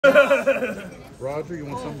Roger, you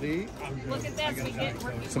want something to eat? Look at that. We get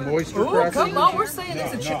Some oyster crackers? Come on, we're saying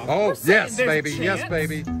there's a chance. Oh, yes, baby. Yes,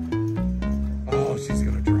 baby. Oh, she's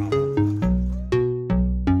going to drop it.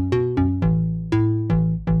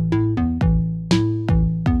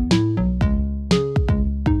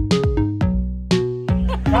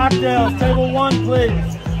 Cocktails, table 1,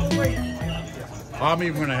 please. I'm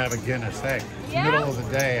even going to have a Guinness. Hey, middle of the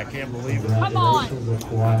day. I can't believe it. Come on.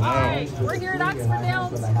 All right, we're here at Oxford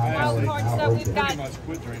Downs. Wild card stuff. We've got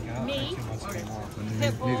me,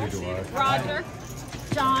 Pitbull, Roger,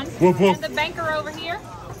 John, and the banker over here.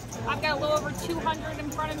 I've got a little over 200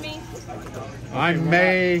 in front of me.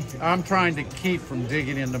 I'm trying to keep from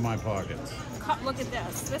digging into my pockets. Look at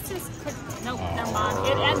this. This is quick. Nope, never mind.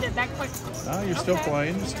 It ended that quick. Oh, you're still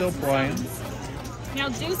playing. You're still playing. Now,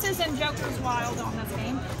 deuces and jokers wild on this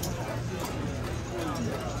game.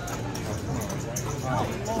 Oh,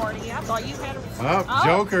 Lordy. I thought you had a... Oh,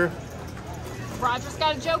 joker. Roger's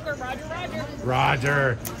got a joker. Roger.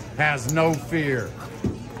 Roger has no fear.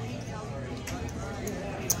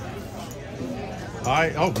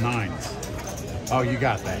 Nines. Oh, you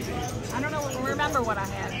got that, dude. I don't remember what I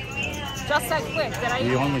had. Just that quick. Did I?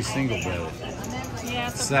 You only single bet. Yeah,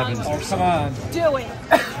 it's sevens or something. Come on. Do it.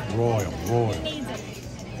 Royal. He needs it.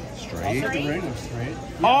 Straight. Straight.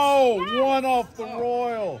 Oh, one off the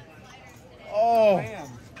royal. Oh.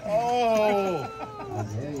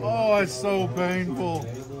 Oh, it's so painful.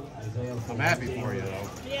 I'm happy for you, though.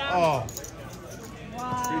 Yeah. Oh.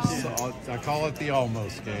 Wow. So, I call it the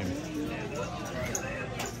almost game.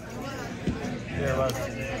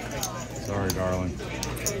 Sorry, darling.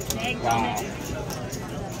 Wow.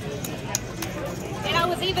 And I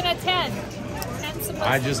was even at 10.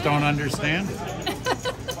 I just don't understand it.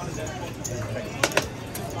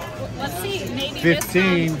 Let's see. Maybe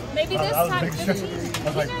 15. Maybe this time. 15. I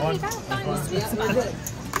was like, you gotta find the sweet spot.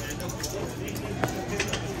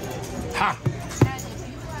 Ha!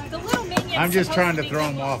 The little minions. I'm just trying to throw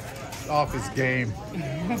him off his game.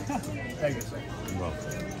 Thank you, sir. Well,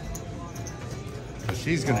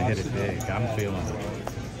 she's gonna hit it big. I'm feeling it.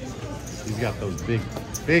 She's got those big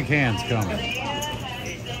hands coming.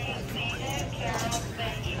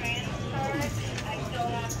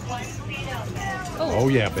 Oh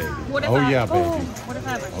yeah, baby. Oh yeah, baby. What if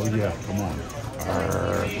I ever? Oh yeah, come on.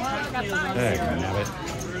 Hey, nabbit.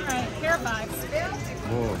 Alright, here are 5.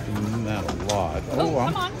 Oh, not a lot. Oh,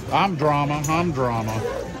 come on. I'm drama.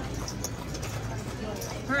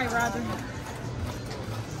 Alright, Roger.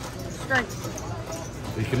 Straight.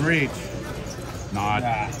 You can reach. Not.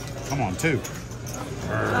 Come on, 2.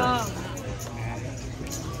 Oh.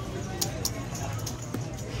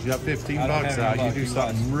 You got 15 bucks out. You do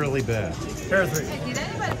something really bad. Pair of 3. Did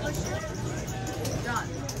anybody push you? John.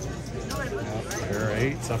 Nobody pushed you, right? Pair of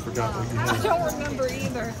 8s. I forgot what you I had. don't remember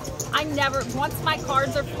either. I never, once my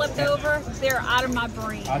cards are flipped over, they're out of my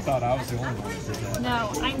brain. I thought I was the only one who did that. No,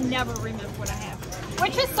 I never remember what I have.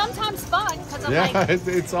 Which is sometimes fun, because I'm like...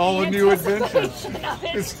 it's all a new adventure.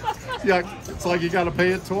 It's It's like you got to pay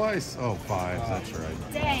it twice. Oh, 5. That's right.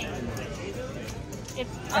 dang.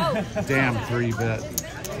 Damn 3-bet.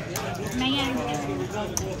 Man.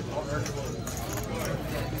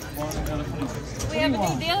 We have a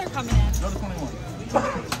new dealer coming in. Go to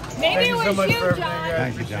 21. Maybe it was you, John.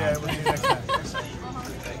 Thank you, John. We'll see you next time.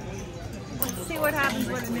 Let's see what happens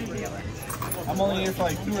with a new dealer. I'm only here for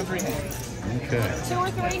like 2 or 3 hands. Okay. 2 or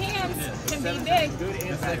 3 hands can be big.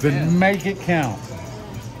 Then make it count.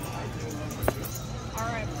 All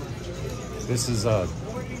right. This is are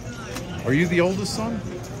you the oldest son?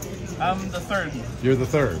 I'm the 3rd. You're the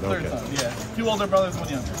 3rd. Third Okay. son, yeah. 2 older brothers, 1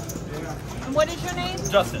 younger. And what is your name?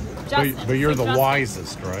 Justin. Justin. But you're So the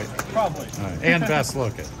wisest, right? Probably. All right. And best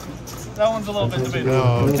looking. That one's a little bit debatable.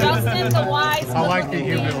 No, okay. Justin, the wise. I like the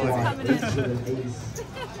looking man humility. coming in.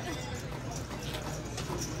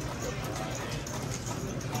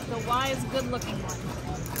 The wise, good-looking one.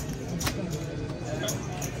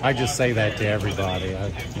 I just say that to everybody.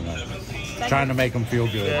 Trying to make them feel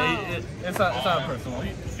good. Yeah, it's not personal.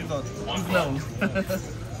 He's known.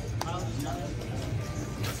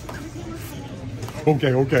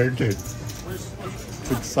 Okay.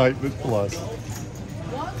 Excitement plus.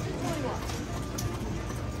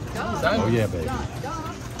 Oh yeah, baby.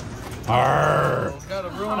 Arr.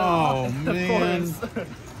 Oh man.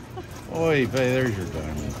 Oi, there's your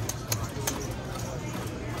diamond.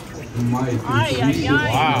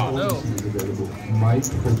 Wow. No. Mike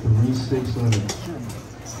for 3-6 limit.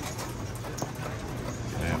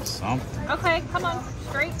 Have something. Okay, come on,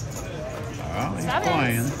 straight. Oh, he's 7s.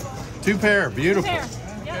 playing. 2 pair, beautiful. 2 pair.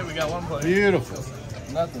 Yeah, we got 1 player. Beautiful.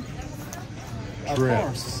 Nothing.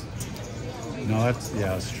 Trips. No, that's, yeah,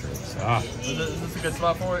 that's true. Ah. Is this a good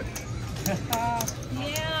spot for it?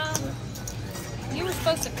 Yeah. You were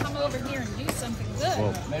supposed to come over here and do something good.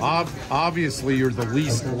 Well, obviously you're the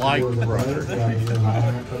least liked brother.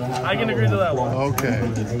 I can agree to that one.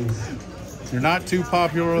 Okay. You're not too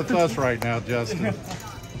popular with us right now, Justin.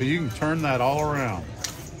 But you can turn that all around.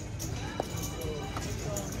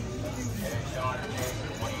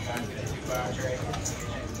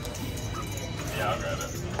 Yeah, I'll grab it.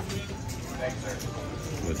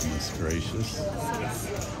 Goodness gracious.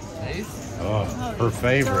 Ace? Oh, her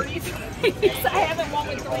favorite. I haven't won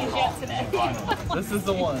with threes yet today. This is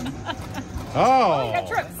the one. Oh, you got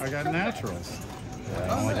trips. I got naturals.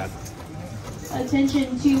 Yeah, I only got. Attention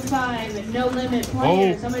 2-5, no limit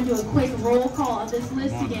players. I'm going to do a quick roll call of this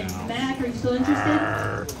list again. Mac, are you still interested?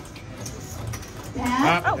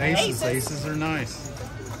 Pat? Ah, aces. Aces are nice.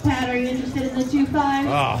 Pat, are you interested in the 2-5?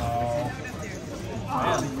 Oh.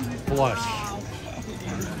 Flush.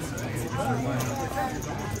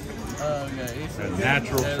 Okay, aces. And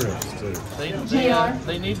natural trips, too.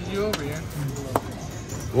 They needed you over here.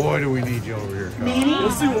 Boy, do we need you over here, Kyle. Manny? We'll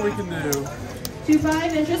see what we can do. 2-5, This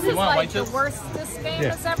interested? is like the worst this game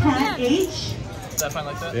has ever Pat been. H? Is that fine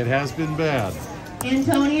like that? It has been bad.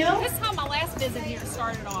 Antonio? This is how my last visit here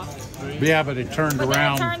started off. Yeah, but it turned But then it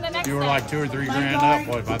around. turned the next You were day. like 2 or 3 grand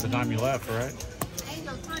up by the time you left, right?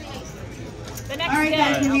 The next All right, day.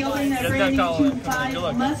 guys, we'll be opening that Just brand new got called. Good 2-5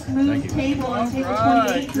 luck. must-move table on table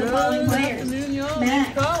 28 to the following players.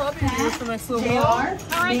 Matt, Pat, JR,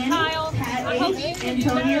 Manny, Kyle. Pat I hope H, you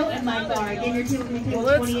Antonio, and Mike Bar. Again, your table can table Well,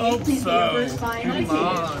 let's 28. hope Please get your first so. buy on the Come table.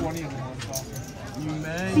 on. You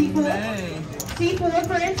may. C4. C4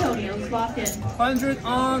 for Antonio. He's locked in. 100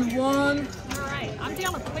 on one. All right. I'm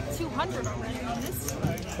down a quick 200 already on this.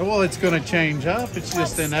 Well, it's going to change up. It's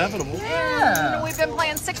just inevitable. Yeah. We've been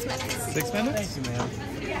playing 6 minutes. 6 minutes? Thank you, man.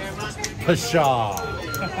 Pshaw.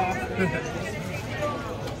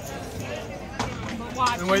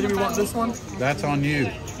 And where do we want this one? That's on you.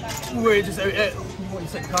 Wait, just what you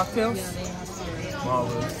said, cocktails?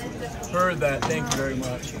 Marvelous. Heard that. Thank you very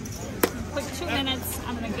much. Quick 2 minutes.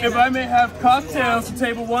 I'm gonna get If I may have cocktails to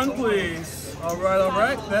table one, please. All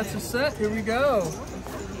right. That's a set. Here we go. a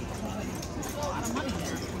lot of money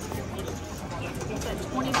there. It's at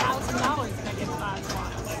 $20,000 if I get 5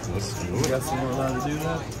 slots. Let's do it. Guess we're allowed to do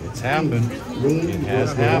that. It's happened. It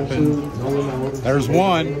has happened. There's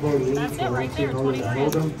one. That's it right there, 20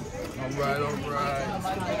 grand. All right.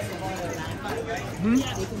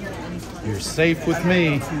 You're safe with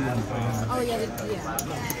me. Oh, yeah.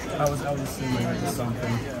 I was assuming it was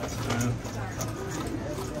something.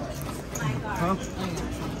 Huh?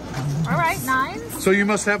 All right, 9s. So you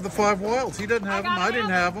must have the 5 wilds. He doesn't have them. I didn't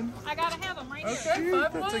have them. I gotta have them right Okay, here.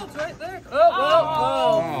 5 wilds right there.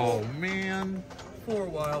 Oh. Oh, man. 4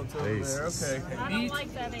 wilds over Aces. there. Okay. I don't Beat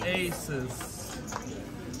like that ace. aces.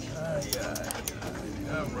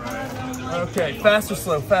 All right. Okay, fast or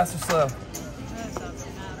slow? That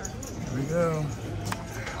doesn't matter. Here we go.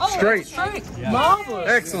 Oh, Straight. Straight. Marvelous.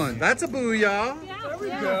 Excellent. That's a booyah. Yeah, There we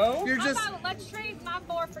yeah. go. You're How just... about let's trade my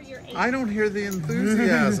 4 for your 8. I don't hear the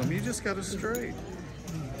enthusiasm. You just got a straight.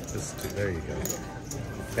 There you go.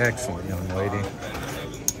 Excellent, young lady.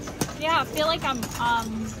 Yeah, I feel like I'm, I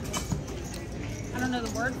don't know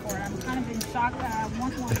the word for it. I'm kind of in shock that I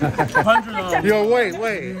want one. 100 on. Yo, wait.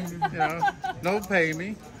 You know, don't pay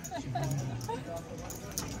me.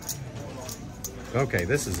 Okay,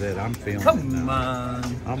 this is it. I'm feeling it Come now. on.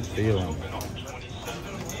 I'm feeling it.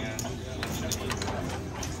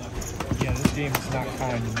 Yeah, this game is not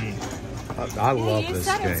kind to me. I love You this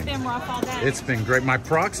said it's game. been rough all day. It's been great. My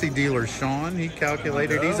proxy dealer, Sean, he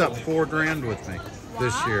calculated he's up 4 grand with me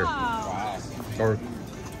this year. Wow. Or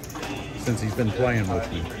since he's been playing with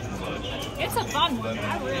me. It's a fun one.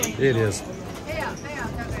 I really. It is.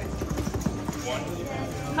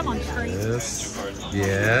 Come on, straight.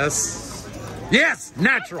 Yes,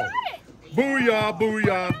 natural. I got it. Booyah,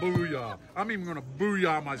 booyah, booyah. I'm even gonna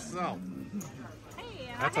booyah myself. Hey,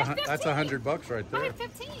 That's I had that's 15. $100 right I there. had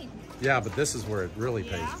 15. Yeah, but this is where it really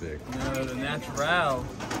pays big. No, the natural.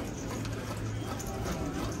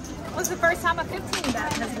 What's the first time a 15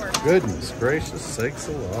 bet has worked? Goodness gracious sakes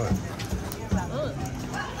alive.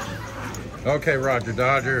 Okay, Roger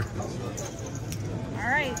Dodger. All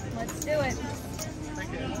right, let's do it.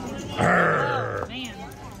 Arr. Oh, man.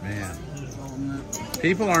 Man,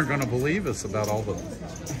 people aren't going to believe us about all the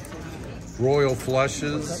royal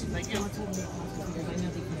flushes.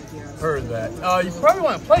 Heard that. You probably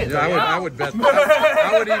want to play it. Yeah, though, I would bet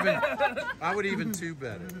that. I would even two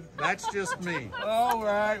bet it. That's just me. All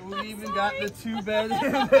right, we even got the 2-bet.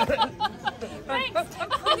 I'm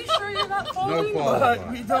pretty sure you're not folding,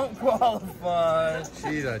 but we don't qualify.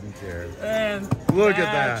 She doesn't care. And look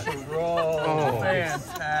at that. Oh,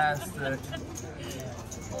 fantastic.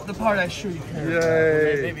 The part I sure you care about.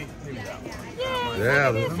 Yay. Maybe that one.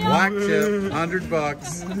 Yeah, the black chip,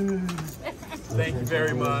 $100. Thank you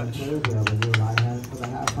very much.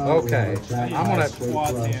 Okay, I'm gonna.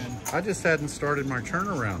 I just hadn't started my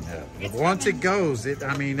turnaround yet. But once it goes,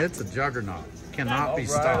 I mean, it's a juggernaut. Cannot be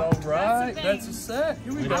stopped. All right, that's a set.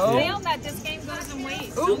 Here we go. I found that this game goes in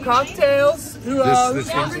waves. Ooh, cocktails. Who's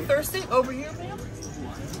hungry, thirsty? Over here, ma'am.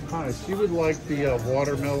 Hi, she would like the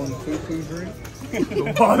watermelon foo-foo drink.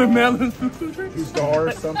 The watermelon foo-foo drink?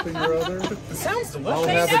 Or something or other. It sounds I'll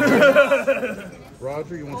delicious. have it.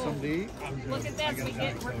 Roger, you want something to eat? Look at this. We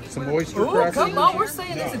get Some oyster Ooh, crackers? come on, we're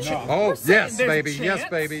saying there's a chance. Oh, yes, there's a baby. Yes,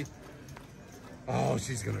 chance. baby. Oh,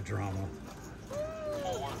 she's going to drama.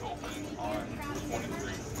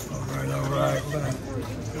 All right.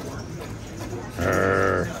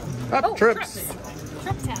 Up trips.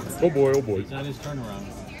 Trip taps. Oh, boy, oh, boy. It's not his turnaround.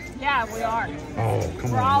 Yeah, we are. Oh,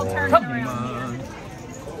 come We're all on, Laura. turning around.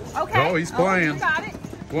 Okay. Oh, he's playing. You got it.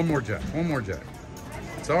 One more jack. One more jack.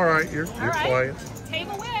 It's all right. You're right. quiet.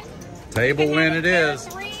 Table win. Table win it Pair of is.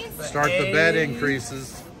 threes. Start the bet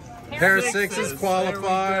increases. Pair of sixes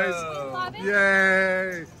qualifies. Love it.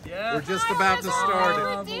 Yay! Yeah. We're just about to start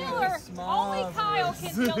it. The dealer. Only Kyle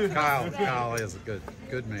can deal Kyle is a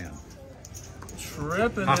good man.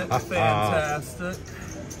 Tripping it. Fantastic.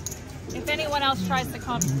 If anyone else tries to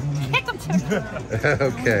come, kick them to the curb.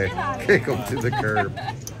 Okay, kick him to the curb.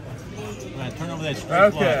 Right, turn over that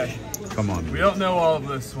straight Okay. Come on. We don't know all of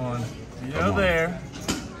this one. You know there.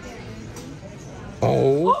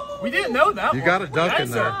 Oh, We didn't know that you one. got a duck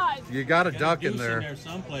in That's there. God. You got a duck in Deuce there.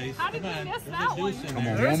 someplace. How did Come we on, miss there's that a deuce one? in Come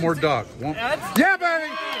there. on, one more duck. That's- Yeah,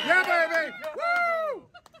 baby! Yeah,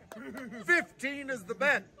 baby! Woo! 15 is the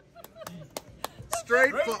bet.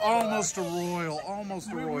 Straight for almost a royal.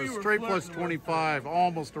 Almost a royal. Straight plus 25.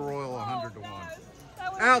 Almost a royal 100 to 1.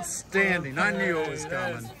 Outstanding. I knew it was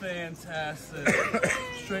coming. That's fantastic.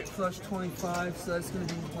 Straight flush 25, so that's going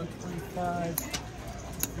to be 125.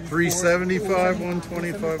 375,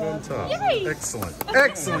 125 on top. Yay! Excellent.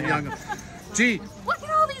 Excellent, young. Gee, Look at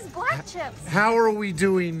all these black chips. how are we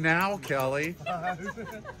doing now, Kelly? All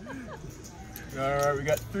right, we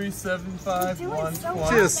got 375, You're doing so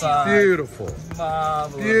 125. Just beautiful.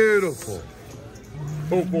 Marvelous. Beautiful.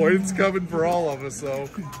 Oh boy, it's coming for all of us, though.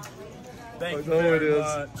 Thank you I know very it is.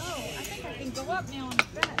 much. Oh, I think I can go up now on the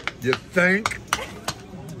bet. You think?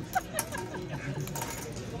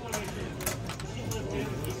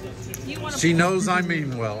 She knows I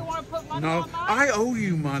mean well. wanna put money No, on mine? I owe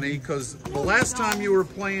you money because the last time you were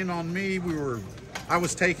playing on me, I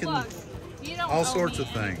was taking Look, you don't all owe sorts me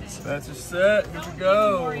of anything. things. That's a set. Here we Don't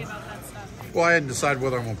go. worry about that stuff. Well, I hadn't decided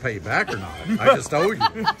whether I'm going to pay you back or not. I just owe you.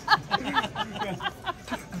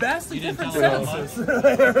 Vastly different tell us. sentences.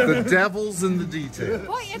 The devil's in the details.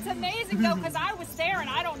 Boy, it's amazing though, because I was there and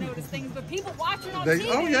I don't notice things, but people watching on They- TV,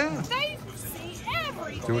 oh, yeah. they see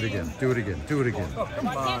everything. Do it again. Do it again. Do it again. Well,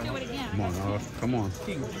 I can't do it again. Come on, come on.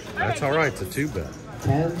 That's all right. It's a 2-bet.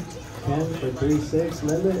 10 for 3-6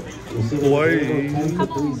 limit. You see the Play. table, 10 for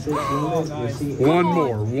 3-6 limit. You see One on,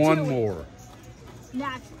 more. One do it. more.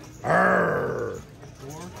 Natural. Arr.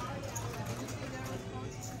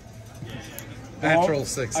 Natural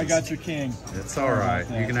sixes. I got your king. It's all right.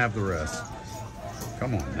 You can have the rest.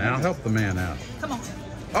 Come on now. Help the man out. Come on.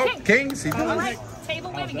 Oh, King. kings. He All does. right,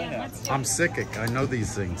 table win again. Let's do I'm it. sickic. I know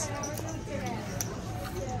these things.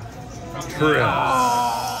 Trips.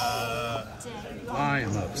 I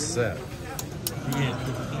am upset.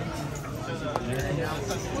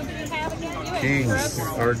 What did you have again? You had Kings trips?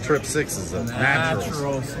 or trip sixes. Naturals.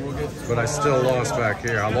 Natural, so we'll get But I still lost back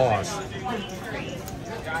here. I lost.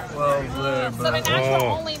 12 there, So the but natural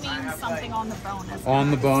Oh. only means something on the bonus.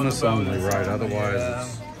 On the bonus only, right?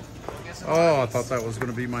 Otherwise, it's. Oh, I thought that was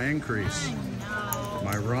going to be my increase. No.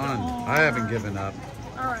 My run. I haven't given up.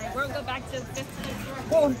 All right, we'll go back to 15.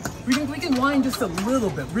 well, we can whine just a little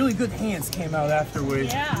bit. Really good hands came out after we.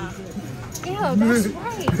 Yeah. Ew, that's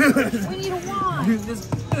right. We need a wine.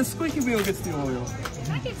 This squeaky wheel gets the oil.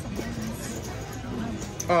 Can I get some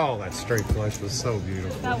wines? Oh, that straight flush was so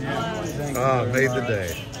beautiful. That was. Oh, made the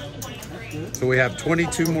day. So we have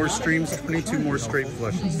 22 more streams, 22 more straight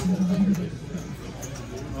flushes.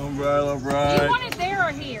 All right, all Do right. you want it there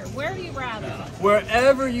or here? Where do you rather?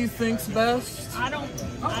 Wherever you think's best. I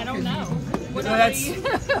don't know. whatever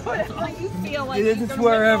you feel like It's you're gonna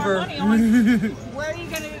wherever. make more money on. Where are you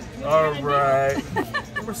gonna? All right.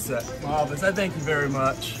 We're set. Marvelous. I thank you very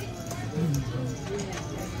much.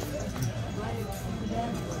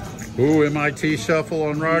 Ooh, MIT shuffle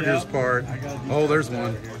on Roger's part. Oh, there's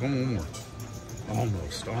one. One more.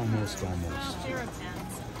 Almost. Zero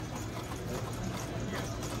tens.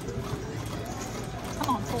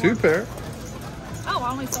 Come on, 4. 2 pair. Oh,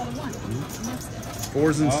 I only saw the one.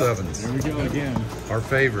 Fours and sevens. Here we go again. Our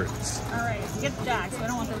favorites. All right, get the jacks. We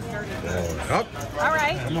don't want those dirty. Up. All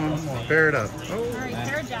right. Come on. Pair it up. All right,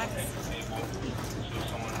 pair of jacks.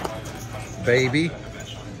 Baby.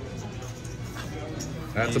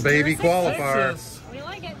 That's a baby qualifier. We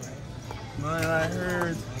like it. Mine, I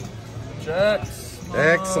heard. Jacks.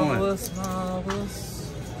 Excellent. Marvelous.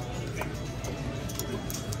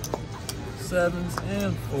 Sevens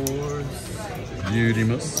and fours.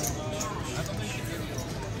 Beauty-mous.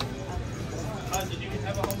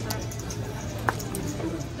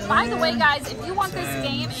 By the way, guys, if you want this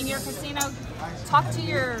game in your casino, talk to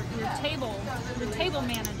your table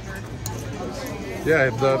manager. Yeah,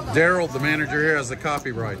 Daryl, the manager here, has the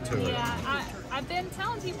copyright to it. Yeah, I've been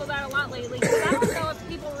telling people that a lot lately because I don't know if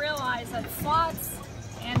people realize that slots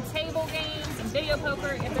and table games and video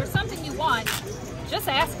poker, if there's something you want, just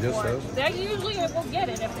ask for it. They usually will get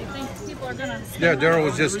it if they think people are going to. Yeah, Daryl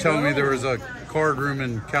was just telling me there was a card room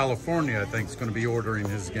in California, I think, is going to be ordering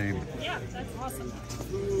his game. Yeah, that's awesome.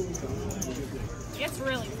 It's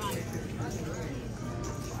really fun.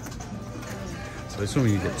 So this one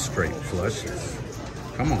you get straight flushes.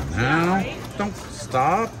 Come on now. Right? Don't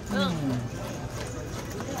stop.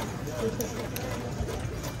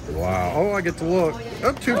 Wow. Oh, I get to look.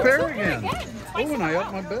 Up 2 pair again. Oh, and I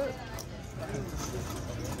up my bet.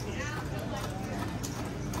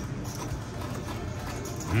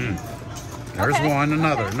 There's Okay. one.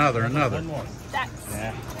 Another. One more. Jacks.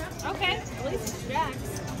 Yeah. Okay, at least it's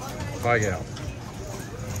jacks. Pai Gow.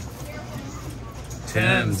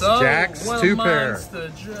 Tens. Oh, Jacks. well, 2 pair. mine's the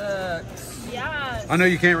jacks. Yes. I know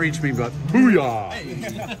you can't reach me, but booyah.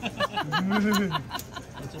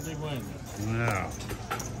 That's a big win. Yeah.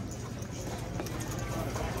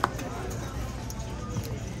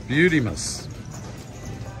 Beauty-mous.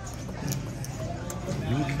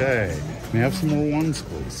 Okay. May I have some more ones,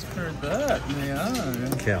 please? Heard that,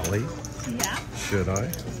 man. Kelly. Yeah. Should I?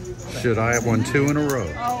 Should I have won 2 in a row?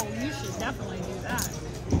 Oh, you should definitely do that.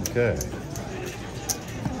 Okay.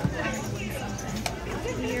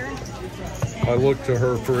 Here. I look to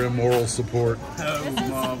her for immoral support. Oh,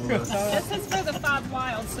 marvelous. This is for the 5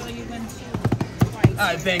 wild, so you win 2 twice.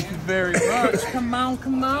 I thank you very much. Come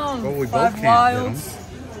on. Well, we both 5 can't wilds.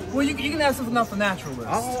 Well, you can have something off the natural list.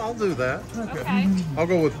 I'll do that. Okay. I'll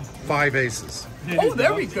go with 5 aces. Oh,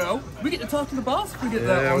 there we go. We get to talk to the boss if we get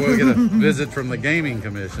that Yeah, one. we'll get a visit from the gaming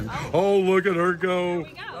commission. Oh, look at her go.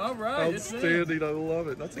 Here we go. All right. it's in. Outstanding. I love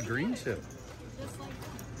it. That's a green chip. Just like,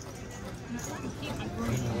 keep my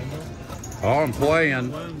green. Oh, I'm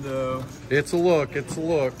playing. Window. It's a look. It's a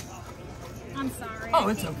look. I'm sorry. Oh,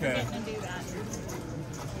 it's I keep okay. forgetting to do that.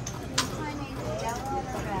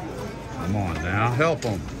 Come on now. Help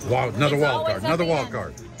them. Wow, another It's wild always card. at Another the wild end.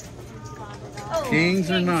 card. Oh, Kings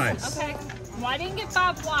are nice. Okay. Well, I didn't get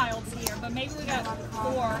 5 wilds here, but maybe we got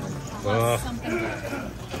 4 plus Ugh. something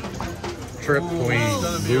good. Trip It's queen.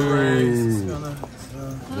 gonna be a race. It's Boo. gonna,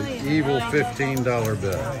 The evil $15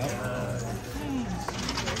 bet.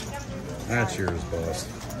 That's yours, boss.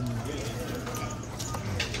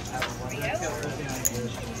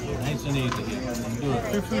 Nice and easy. Do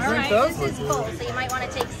it. if we All drink right. those, This is full, so you might want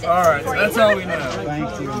to take 6. all right, before that's you- all we know.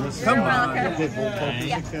 Thank you. Come on.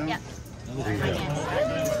 Yeah, yeah.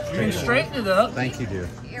 You can straighten it up. Thank you, dear.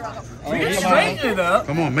 You're welcome. We can straighten it up.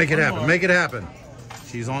 Come on, make it happen. Make it happen.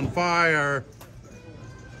 She's on fire.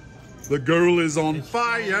 The girl is on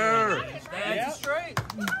fire. That's straight.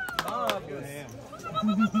 Marvelous.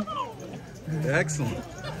 Excellent.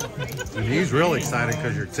 And he's really excited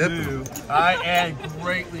because you're tipping him. I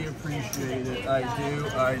greatly appreciate it.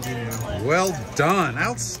 I do. Well done.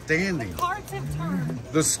 Outstanding. Cards have turned.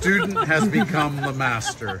 The student has become the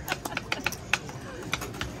master.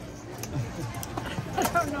 I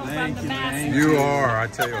don't know if I'm the master. You are, I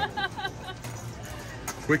tell you.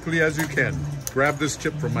 Quickly as you can. Grab this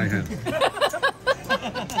chip from my hand.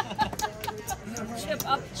 Chip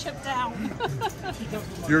up, chip down.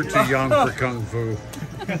 You're too young for Kung Fu.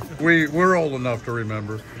 We're old enough to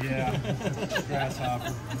remember. Yeah.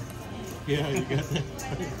 Grasshopper. Yeah, you got that.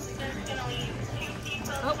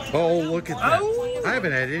 Oh, look at that. Oh. I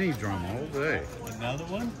haven't had any drama all day. Another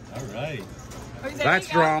one? All right. Oh, there That's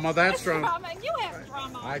you go. drama. That's drama. You have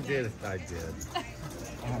drama. I did.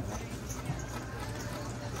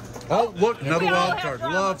 Oh, look, another We all wild have card.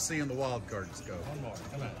 drama. Love seeing the wild cards go. One more.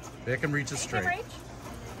 Come on. Pick and reach a straight. Reach.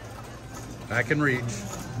 Back and reach.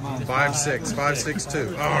 Come on. 5-6,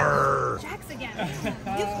 5-6-2. Arr! Jacks again.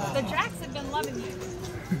 The Jacks have been loving you.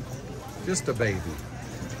 Just a baby.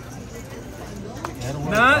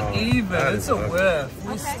 Not Oh, even. that It's is a ugly. whiff.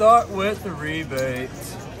 We Okay. start with the rebate.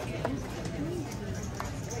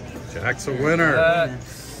 Jack's a winner.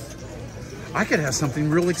 I could have something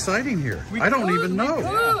real exciting here. I don't even know.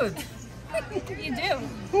 Good. You do.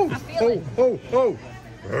 Oh, I feel it. oh.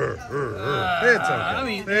 It's okay. I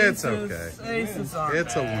mean, It's aces, okay. Aces aren't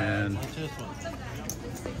It's a bad. win. What's this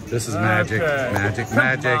one? This is magic. Okay. Magic, Come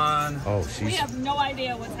magic. on. Oh, We she's have no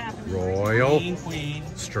idea what's happening. royal. Queen.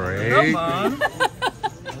 Straight. Come on.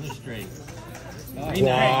 Another straight.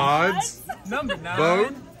 Quads. Number 9.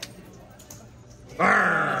 Boat.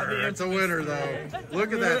 Arr, it's a winner, though.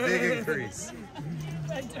 Look at that big increase.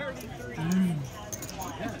 That dirty.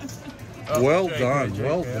 Well done.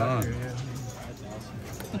 Well done.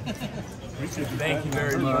 Thank you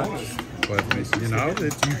very much. But, you know,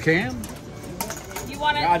 you can. You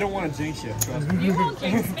want I to? don't want to jinx you. Trust me. You won't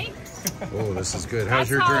jinx me. Oh, this is good. How's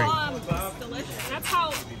That's your drink? how, it's delicious. That's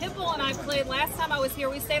how Hipple and I played last time I was here.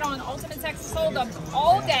 We stayed on Ultimate Texas Hold'em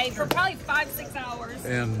all day for probably 5-6 hours.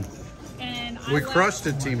 And And we left- crushed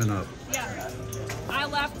it teaming up. Yeah. I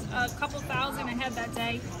left a couple thousand ahead that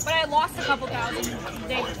day, but I lost a couple thousand the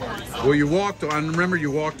day before. So. Well, you walked. I remember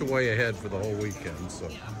you walked away ahead for the whole weekend, so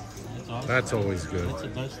that's always good. That's the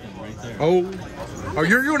best thing right there. Oh,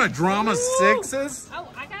 you're doing a drama sixes? Oh,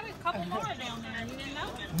 I got a couple more down there. You didn't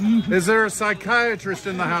know? Is there a psychiatrist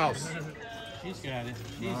in the house? She's got it.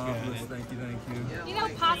 She's got it. Thank you. You know,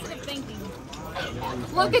 positive thinking.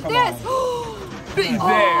 Look at this. Big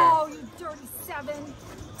Oh, you dirty 7.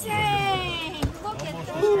 Dang. Look at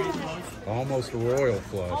that. Almost a royal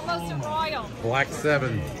flush. Almost a royal. Black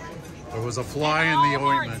 7. There was a fly And in the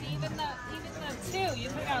all hearts, ointment. even the 2. You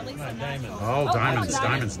took out at least a natural. Oh, diamonds. no,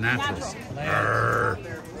 Diamonds naturals. Arr.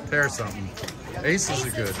 There's something. Aces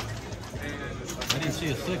are good. I didn't see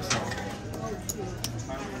a 6 on.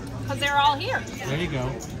 Because they're all here. There you go.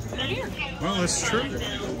 They're here. Well, that's true.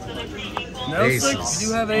 No Aces. 6.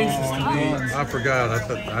 You have aces to beat. I forgot.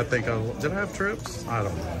 Did I have trips? I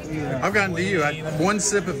don't know. I've gotten to you. One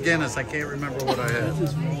sip of Guinness. I can't remember what I had.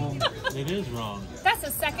 It is wrong. That's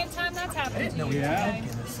the second time that's happened to you. Yeah.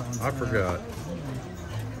 I forgot.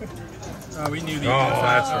 Oh, we knew the Oh, answer.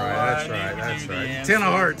 that's right. That's I knew right. we That's knew the right. answer. 10 of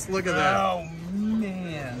hearts. Look at that. Oh,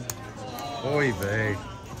 man. Oy vey.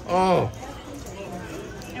 Oh.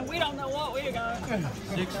 And we don't know what we got.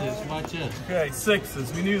 6s. Watch this. Okay,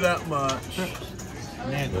 6s. We knew that much.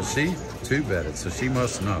 Man, Well, she 2-betted, so she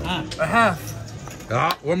must know. ah, A half.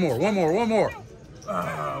 Ah, one more. We're Almost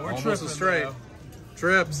tripping a straight. now.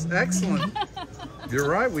 Trips. Excellent. You're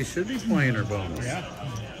right. We should be playing her bonus. Yeah.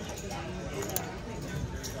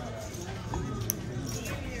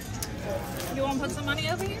 You want to put some money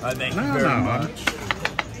over here? I thank No, you very no, much.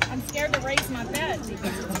 I'm scared to raise my bet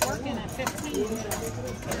because it's working at 15.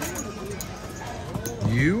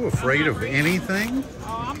 You afraid of anything?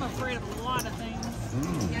 Oh, I'm afraid of a lot of things.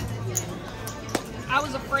 I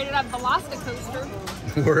was afraid of that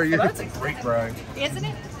Velocicoaster, Were you? That's a great ride. isn't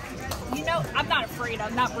it? You know, I'm not afraid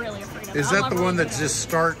of, not really afraid of. Is I that love the one roller that just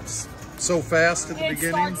starts so fast at the It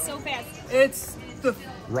beginning? starts so fast. It's the...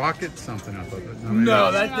 Rocket something up of it.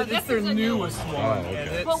 No, no, it's this their is a new newest one. one. Oh, okay. And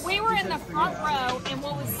it's, But we were in the front row, and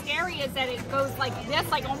what was scary is that it goes like this,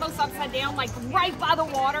 like almost upside down, like right by the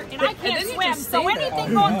water, and I And can't then you swim. just So stay there.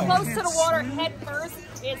 anything going close to the water head first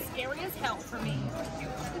is scary as hell for me.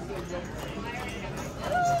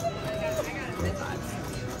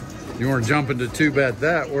 You weren't jumping to 2-bet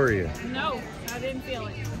that, were you? No, I didn't feel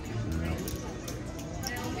it.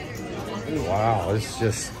 Wow, it's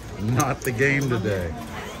just not the game today.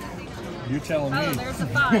 You're telling Oh, me. there's a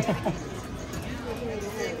 5.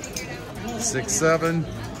 6-7.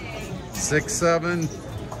 6-7.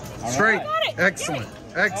 Straight. Got it. Excellent.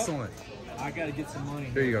 Excellent. I got to get some money.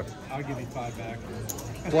 Here you go. I'll give you 5 back.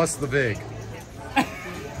 Plus the vig.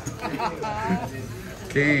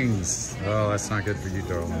 Kings. Oh, that's not good for you,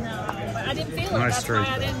 darling. No, but I didn't feel it. Nice That's why I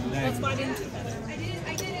straight, didn't. That's why I didn't do that.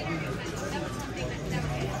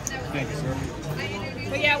 Thank you, sir.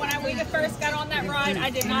 But yeah, when we first got on that ride, I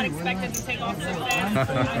did not expect it to take off so fast.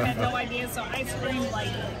 I had no idea, so I screamed like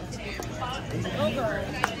over.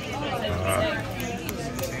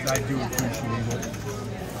 I do appreciate it.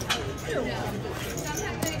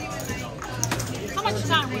 How much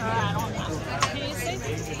time we were at on that? Can you see?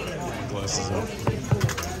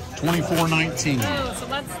 24-19. Oh, so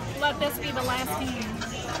let's let this be the last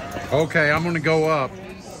hand. Okay, I'm going to go up.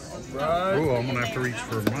 Right. Ooh, I'm gonna have to reach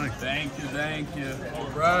for mine. Thank you, thank you. All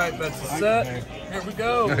right, that's a set. Here we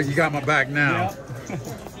go. You got my back now.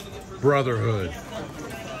 Brotherhood.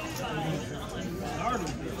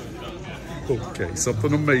 Okay,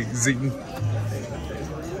 something amazing.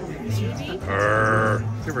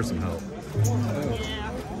 Give her some help.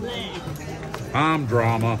 I'm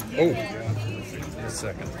drama. Oh, a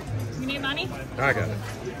second. You need money? I got it.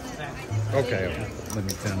 Okay, let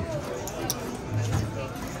me 10.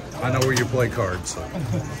 I know where you play cards. So. Come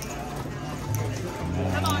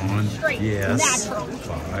on, straight. Yes. Natural.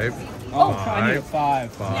 5. Oh, I need a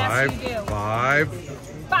 5. Yes, you do. 5.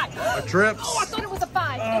 5. A trip. Oh, I thought it was a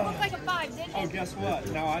 5. It looked like a 5, didn't it? Oh, guess what?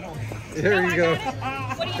 No, I don't. Here you go.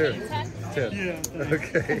 What do you need, 10? 10. Yeah.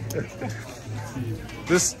 Okay.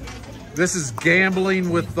 This is gambling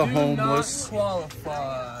with the homeless. Do not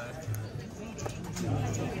qualify.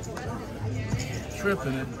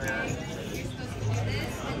 Tripping it.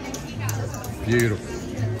 Beautiful.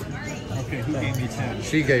 Okay, who gave me 10?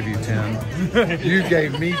 She gave you 10. You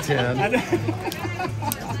gave me 10.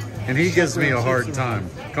 And he gives me a hard time.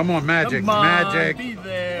 Come on, magic, Come on, magic. be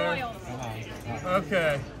there. Royal.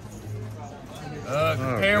 Okay.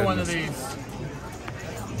 Compare one of these.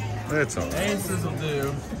 That's all right. Aces will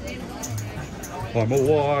do. I'm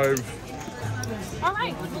alive. All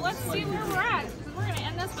right, well, let's see where we're at. We're going to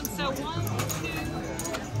end this one. So 1, 2.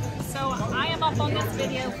 So I am up on this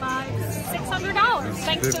video by $600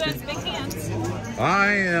 thanks to those big hands.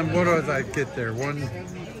 I am, what did I get there?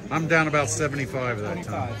 I'm down about 75 at that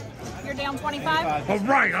time. You're down 25? All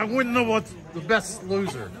right, I wouldn't know what's the best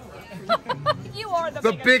loser. You are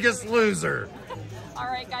the biggest loser. All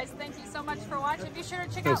right, guys, thank you so much for watching. Be sure to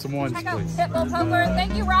check Throw out some ones, check out please. Pitbull Poker.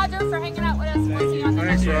 Thank you, Roger, for hanging out with us. We'll see you on the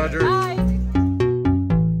Thanks, next video. Roger. Bye.